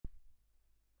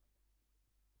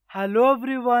Hello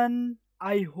everyone,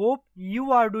 I hope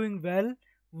you are doing well.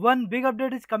 One big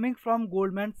update is coming from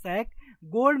Goldman Sachs.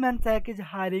 Goldman Sachs is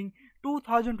hiring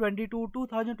 2022,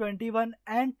 2021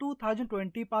 and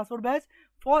 2020 passport batch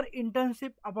for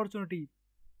internship opportunity.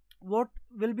 What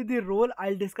will be the role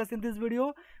I'll discuss in this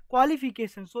video.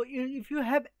 Qualification, so if you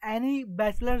have any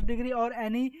bachelor's degree or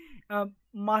any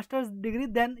master's degree,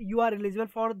 then you are eligible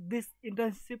for this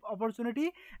internship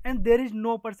opportunity, and there is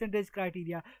no percentage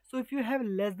criteria. So if you have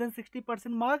less than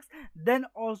 60% marks, then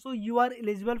also you are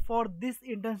eligible for this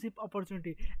internship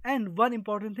opportunity. And one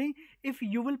important thing, if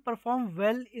you will perform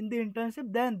well in the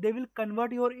internship, then they will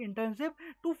convert your internship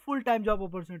to full-time job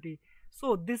opportunity.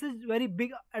 So this is very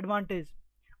big advantage.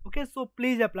 Okay, so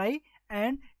please apply,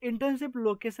 and internship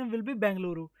location will be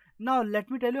Bangalore. Now let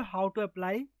me tell you how to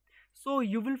apply. So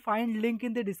you will find link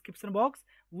in the description box.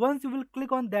 Once you will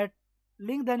click on that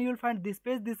link, then you will find this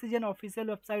page. This is an official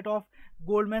website of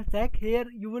Goldman Sachs. Here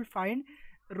you will find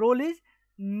role is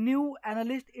new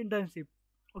analyst internship.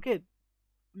 Okay,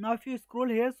 now if you scroll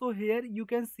here, so here you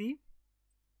can see.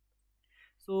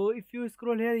 So if you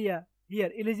scroll here, yeah, here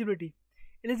eligibility,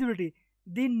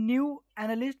 the new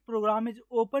analyst program is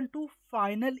open to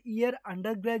final year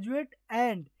undergraduate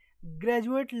and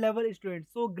graduate level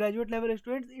students. So graduate level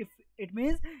students, if it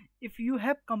means if you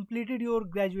have completed your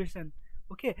graduation,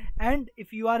 okay, and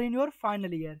if you are in your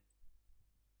final year.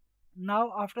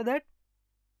 Now after that,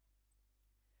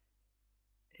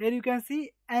 here you can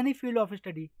see any field of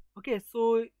study. Okay,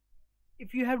 so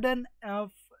if you have done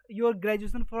your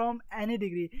graduation from any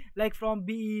degree, like from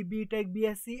BE, BTech,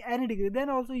 BSc, any degree, then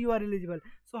also you are eligible.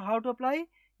 So how to apply?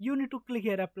 You need to click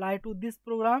here, apply to this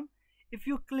program. If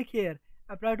you click here,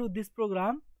 apply to this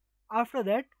program, after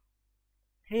that,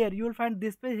 here you will find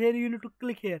this page. Here you need to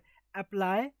click here,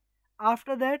 apply.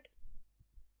 After that,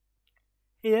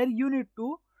 here you need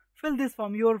to fill this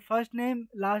form, your first name,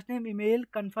 last name, email,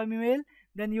 confirm email,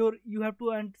 then you have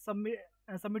to and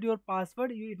submit your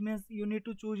password. It means you need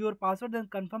to choose your password, then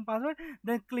confirm password,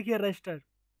 then click here register.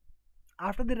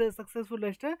 After the successful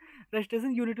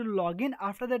registration, you need to log in.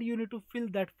 After that, you need to fill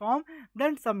that form,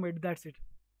 then submit. That's it.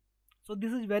 So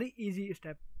this is very easy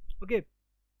step. Okay,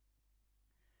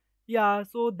 yeah,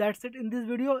 so that's it in this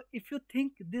video. If you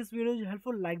think this video is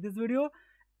helpful, like this video,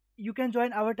 you can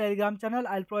join our Telegram channel.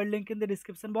 I'll provide link in the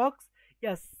description box.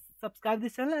 Yes, subscribe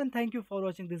this channel, and thank you for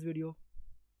watching this video.